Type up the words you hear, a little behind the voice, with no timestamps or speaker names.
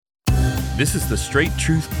This is the Straight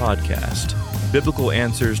Truth Podcast, biblical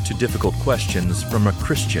answers to difficult questions from a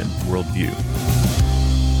Christian worldview.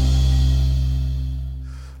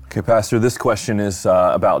 Okay, Pastor, this question is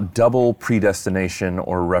about double predestination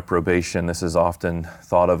or reprobation. This is often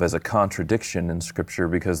thought of as a contradiction in Scripture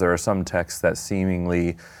because there are some texts that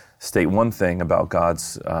seemingly state one thing about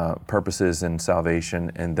God's purposes in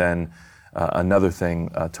salvation and then another thing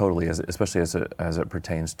totally, especially as it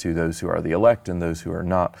pertains to those who are the elect and those who are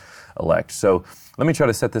not elect. So let me try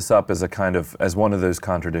to set this up as as one of those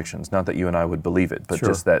contradictions. Not that you and I would believe it, but Sure.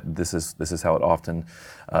 Just that this is how it often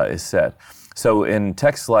is said. So in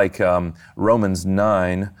texts like Romans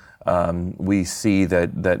 9, we see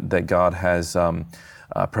that God has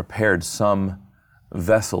prepared some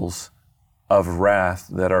vessels of wrath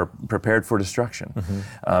that are prepared for destruction.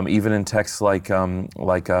 Mm-hmm. Even in texts like 1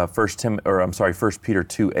 Peter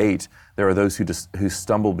 2:8, there are those who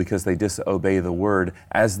stumble because they disobey the word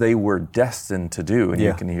as they were destined to do. And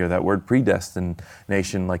You can hear that word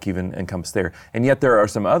predestination like even encompassed there. And yet there are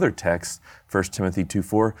some other texts, 1 Timothy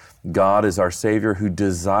 2:4, God is our Savior who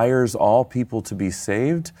desires all people to be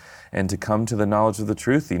saved and to come to the knowledge of the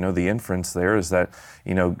truth. The inference there is that,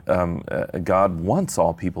 God wants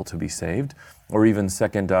all people to be saved. Or even 2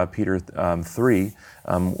 Peter 3,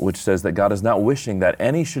 which says that God is not wishing that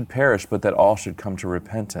any should perish, but that all should come to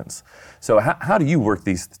repentance. So how do you work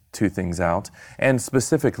these two things out? And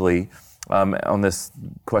specifically, on this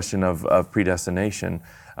question of predestination,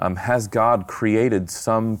 has God created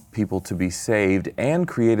some people to be saved and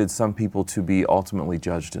created some people to be ultimately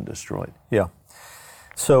judged and destroyed? Yeah.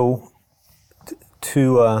 So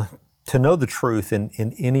to know the truth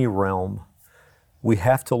in any realm, we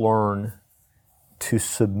have to learn to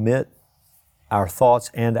submit our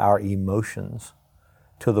thoughts and our emotions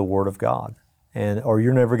to the Word of God, or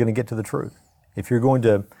you're never going to get to the truth. If you're going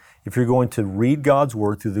to read God's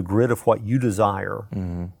Word through the grid of what you desire,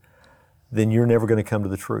 mm-hmm. then you're never going to come to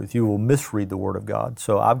the truth. You will misread the Word of God.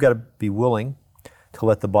 So I've got to be willing to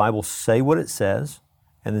let the Bible say what it says,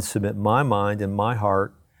 and then submit my mind and my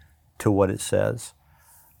heart to what it says.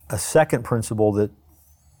 A second principle that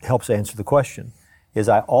helps answer the question is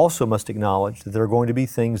I also must acknowledge that there are going to be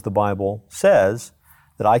things the Bible says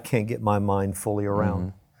that I can't get my mind fully around.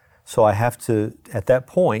 Mm-hmm. So I have to, at that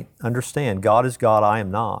point, understand God is God, I am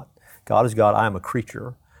not. God is God, I am a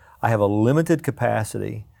creature. I have a limited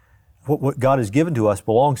capacity. What God has given to us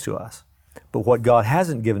belongs to us. But what God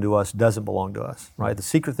hasn't given to us doesn't belong to us, right? The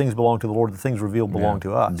secret things belong to the Lord, the things revealed belong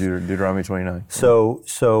to us. Deuteronomy 29.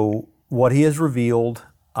 So what He has revealed,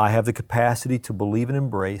 I have the capacity to believe and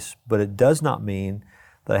embrace, but it does not mean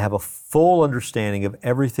that I have a full understanding of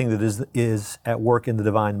everything that is at work in the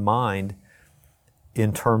divine mind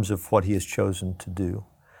in terms of what He has chosen to do.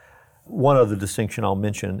 One other distinction I'll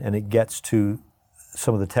mention, and it gets to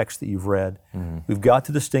some of the texts that you've read. Mm-hmm. We've got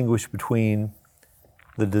to distinguish between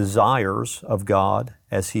the desires of God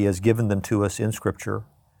as He has given them to us in Scripture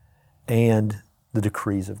and the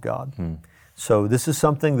decrees of God. Mm. So this is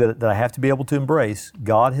something that I have to be able to embrace.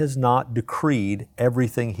 God has not decreed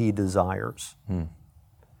everything He desires. Hmm.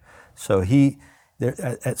 So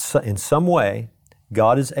in some way,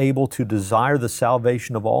 God is able to desire the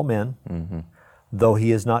salvation of all men, mm-hmm. though He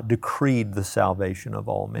has not decreed the salvation of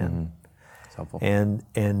all men. Mm-hmm. That's helpful. And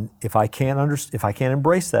if I can't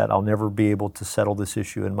embrace that, I'll never be able to settle this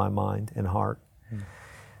issue in my mind and heart. Hmm.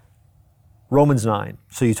 Romans 9.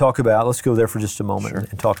 So you talk about, let's go there for just a moment. Sure.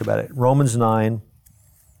 And talk about it. Romans 9,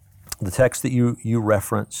 the text that you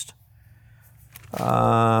referenced,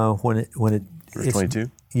 Verse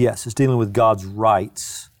 22? Yes, it's dealing with God's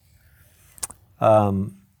rights.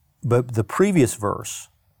 But the previous verse,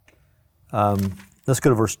 let's go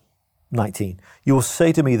to verse 19. You will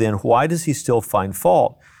say to me then, why does He still find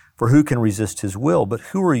fault? For who can resist His will? But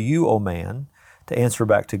who are you, O man, to answer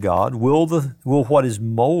back to God? Will what is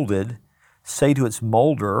molded say to its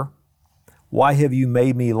molder, why have you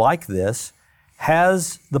made me like this?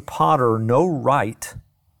 Has the potter no right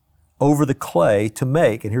over the clay to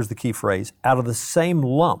make, and here's the key phrase, out of the same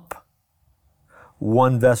lump,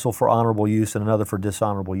 one vessel for honorable use and another for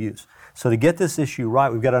dishonorable use? So to get this issue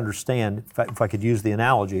right, we've got to understand, if I could use the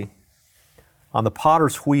analogy, on the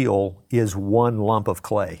potter's wheel is one lump of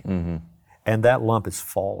clay, mm-hmm. and that lump is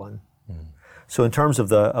fallen. Mm-hmm. So in terms of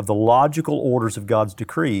the logical orders of God's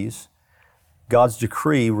decrees, God's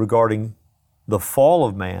decree regarding the fall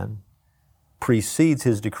of man precedes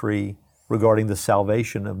His decree regarding the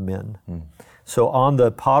salvation of men. Mm. So on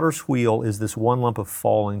the potter's wheel is this one lump of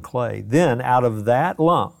fallen clay. Then out of that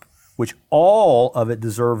lump, which all of it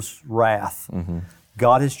deserves wrath, mm-hmm.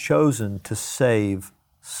 God has chosen to save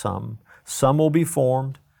some. Some will be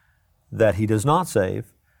formed that He does not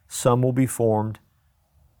save. some will be formed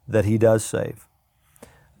that he does save.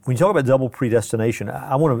 When you talk about double predestination,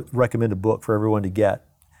 I want to recommend a book for everyone to get.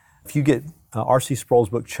 If you get R.C. Sproul's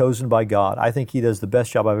book, Chosen by God, I think he does the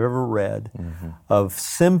best job I've ever read of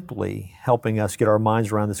simply helping us get our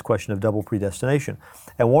minds around this question of double predestination.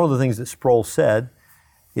 And one of the things that Sproul said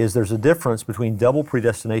is there's a difference between double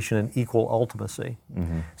predestination and equal ultimacy.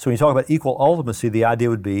 So when you talk about equal ultimacy, the idea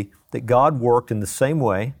would be that God worked in the same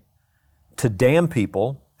way to damn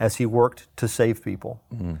people as he worked to save people.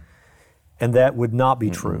 And that would not be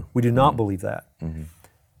true. We do not believe that.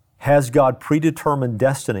 Has God predetermined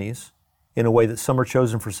destinies in a way that some are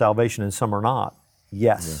chosen for salvation and some are not?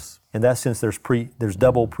 Yes. In that sense, there's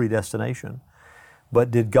double predestination. But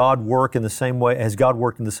did God work in the same way? Has God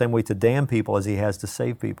worked in the same way to damn people as he has to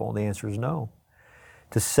save people? And the answer is no.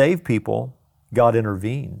 To save people, God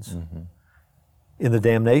intervenes. In the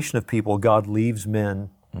damnation of people, God leaves men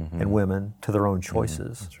and women to their own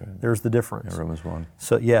choices. That's right. There's the difference. Yeah, Romans 1.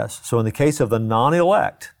 So yes, so in the case of the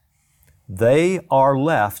non-elect, they are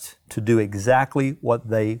left to do exactly what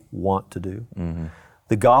they want to do.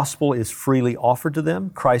 The gospel is freely offered to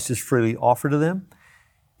them. Christ is freely offered to them.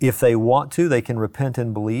 If they want to, they can repent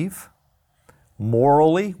and believe.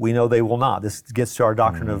 Morally, we know they will not. This gets to our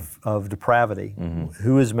doctrine of depravity.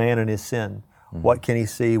 Who is man in his sin? What can he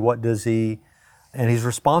see? What does he... And he's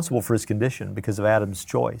responsible for his condition because of Adam's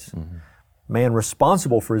choice. Man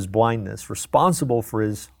responsible for his blindness, responsible for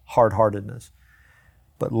his hard-heartedness.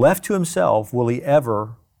 But left to himself, will he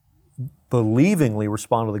ever believingly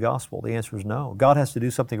respond to the gospel? The answer is no. God has to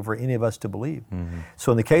do something for any of us to believe.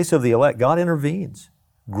 So in the case of the elect, God intervenes,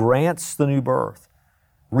 grants the new birth,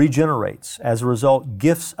 regenerates. As a result,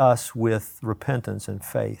 gifts us with repentance and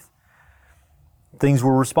faith. Things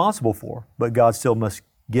we're responsible for, but God still must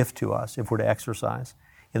gift to us if we're to exercise.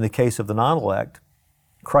 In the case of the non-elect,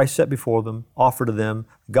 Christ set before them, offered to them,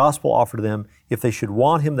 the gospel offered to them. If they should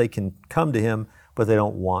want him, they can come to him, but they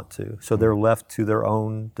don't want to. So they're left to their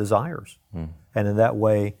own desires. And in that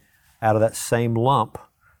way, out of that same lump,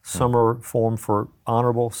 some are formed for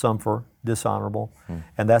honorable, some for dishonorable.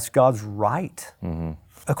 And that's God's right.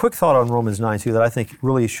 A quick thought on Romans 9, too, that I think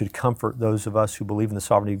really should comfort those of us who believe in the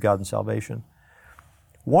sovereignty of God and salvation.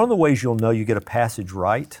 One of the ways you'll know you get a passage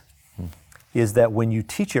right is that when you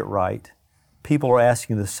teach it right, people are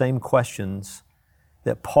asking the same questions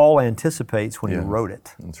that Paul anticipates when he wrote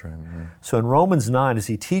it. That's right. So in Romans 9, as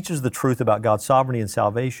he teaches the truth about God's sovereignty and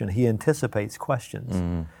salvation, he anticipates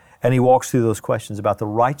questions. And he walks through those questions about the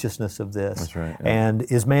righteousness of this. That's right. And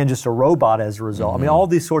is man just a robot as a result? I mean, all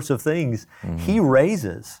these sorts of things he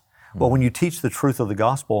raises. Well, when you teach the truth of the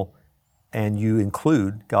gospel and you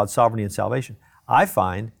include God's sovereignty and salvation, I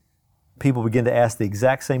find people begin to ask the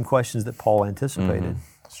exact same questions that Paul anticipated.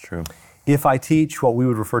 That's true. If I teach what we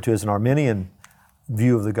would refer to as an Arminian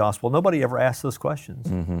view of the gospel, nobody ever asks those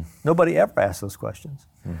questions. Nobody ever asks those questions.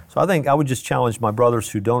 So I think I would just challenge my brothers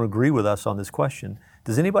who don't agree with us on this question.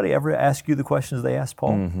 Does anybody ever ask you the questions they asked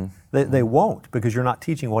Paul? They won't, because you're not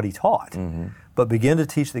teaching what he taught. But begin to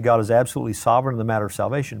teach that God is absolutely sovereign in the matter of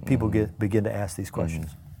salvation. People begin to ask these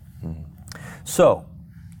questions. So,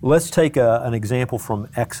 let's take an example from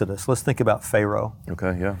Exodus. Let's think about Pharaoh.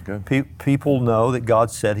 Okay, yeah, good. People know that God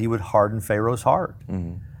said he would harden Pharaoh's heart.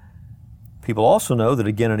 People also know that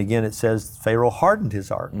again and again it says Pharaoh hardened his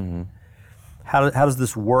heart. How does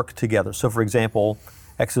this work together? So for example,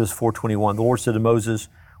 Exodus 4:21, the Lord said to Moses,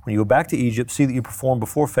 when you go back to Egypt, see that you perform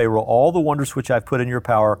before Pharaoh all the wonders which I've put in your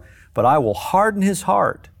power, but I will harden his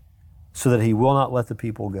heart so that he will not let the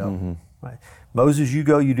people go. Right? Moses, you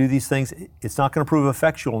go, you do these things. It's not going to prove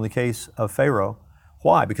effectual in the case of Pharaoh.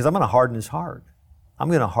 Why? Because I'm going to harden his heart. I'm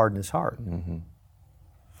going to harden his heart.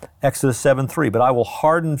 Exodus 7:3, but I will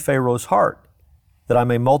harden Pharaoh's heart that I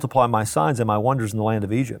may multiply my signs and my wonders in the land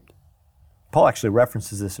of Egypt. Paul actually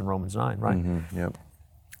references this in Romans 9, right? Yep.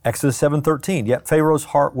 Exodus 7:13, yet Pharaoh's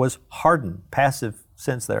heart was hardened, passive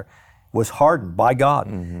sense there, was hardened by God,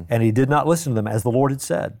 and he did not listen to them as the Lord had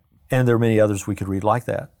said. And there are many others we could read like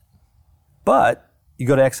that. But you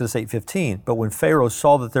go to Exodus 8:15, but when Pharaoh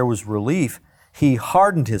saw that there was relief, he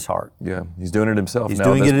hardened his heart. Yeah, he's doing it himself He's now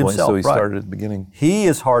doing at this it point, himself, so he right. started at the beginning. He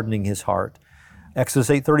is hardening his heart. Exodus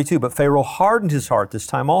 8:32, but Pharaoh hardened his heart this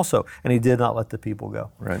time also, and he did not let the people go.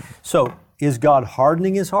 Right. So, is God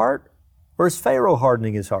hardening his heart, or is Pharaoh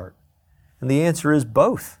hardening his heart? And the answer is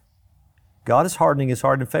both. God is hardening his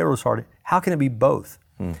heart and Pharaoh's hardening. How can it be both?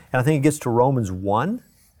 And I think it gets to Romans 1,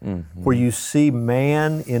 where you see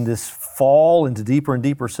man in this fall into deeper and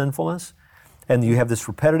deeper sinfulness, and you have this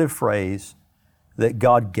repetitive phrase that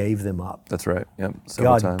God gave them up. That's right. Yep.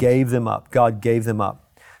 Several God times. gave them up. God gave them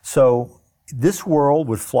up. So this world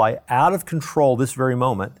would fly out of control this very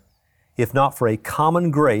moment if not for a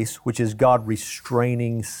common grace, which is God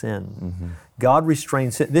restraining sin. Mm-hmm. God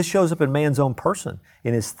restrains sin. This shows up in man's own person,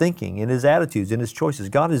 in his thinking, in his attitudes, in his choices.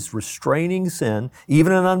 God is restraining sin,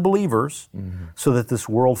 even in unbelievers, so that this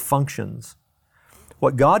world functions.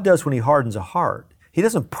 What God does when He hardens a heart, He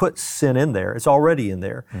doesn't put sin in there, it's already in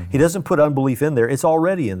there. He doesn't put unbelief in there, it's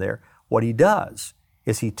already in there. What He does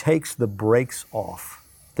is He takes the brakes off.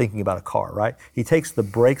 Thinking about a car, right? He takes the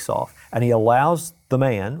brakes off and He allows the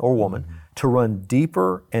man or woman to run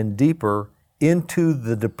deeper and deeper into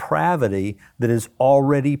the depravity that is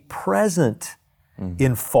already present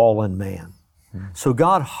in fallen man. So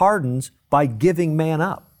God hardens by giving man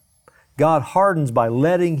up. God hardens by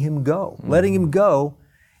letting him go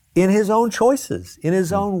in his own choices, in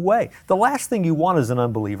his own way. The last thing you want as an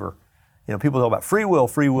unbeliever, people talk about free will,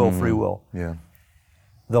 free will, free will. Yeah.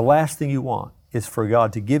 The last thing you want is for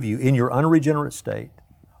God to give you, in your unregenerate state,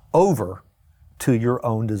 over to your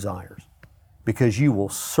own desires, because you will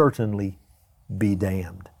certainly be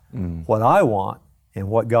damned. What I want, and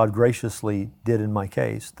what God graciously did in my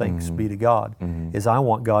case, thanks be to God, is I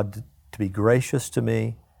want God to be gracious to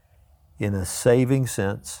me in a saving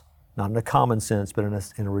sense, not in a common sense, but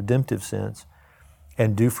in a redemptive sense,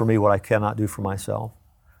 and do for me what I cannot do for myself.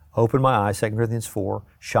 Open my eyes, 2 Corinthians 4,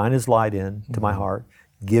 shine His light in to my heart,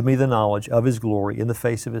 give me the knowledge of His glory in the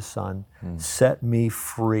face of His Son. Set me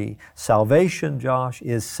free. Salvation, Josh,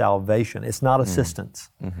 is salvation. It's not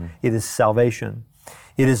assistance. It is salvation.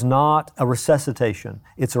 It is not a resuscitation.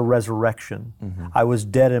 It's a resurrection. I was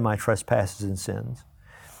dead in my trespasses and sins.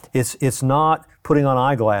 It's not putting on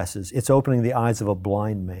eyeglasses. It's opening the eyes of a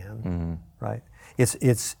blind man, right?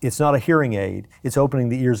 It's not a hearing aid. It's opening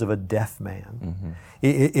the ears of a deaf man.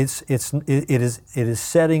 It is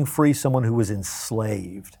setting free someone who was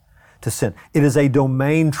enslaved to sin. It is a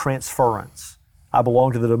domain transference. I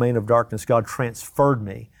belong to the domain of darkness. God transferred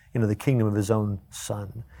me into the kingdom of His own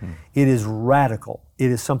Son. It is radical.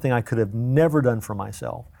 It is something I could have never done for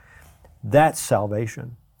myself. That's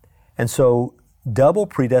salvation. And so double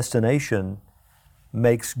predestination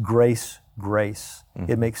makes grace grace.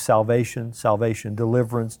 It makes salvation, salvation,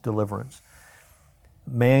 deliverance, deliverance.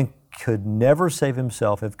 Man could never save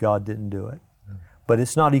himself if God didn't do it. But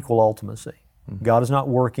it's not equal ultimacy. God is not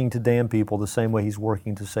working to damn people the same way He's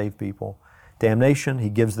working to save people. Damnation, He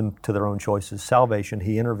gives them to their own choices. Salvation,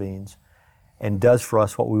 He intervenes and does for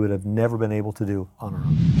us what we would have never been able to do on our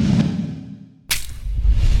own.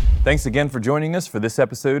 Thanks again for joining us for this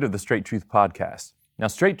episode of the Straight Truth Podcast. Now,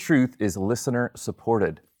 Straight Truth is listener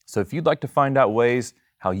supported. So if you'd like to find out ways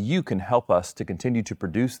how you can help us to continue to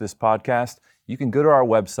produce this podcast, you can go to our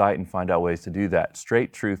website and find out ways to do that,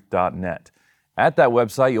 straighttruth.net. At that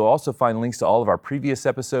website, you'll also find links to all of our previous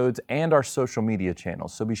episodes and our social media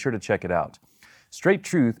channels, so be sure to check it out. Straight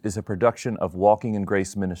Truth is a production of Walking in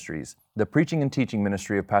Grace Ministries, the preaching and teaching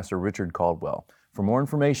ministry of Pastor Richard Caldwell. For more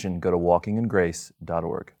information, go to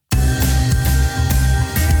walkingingrace.org.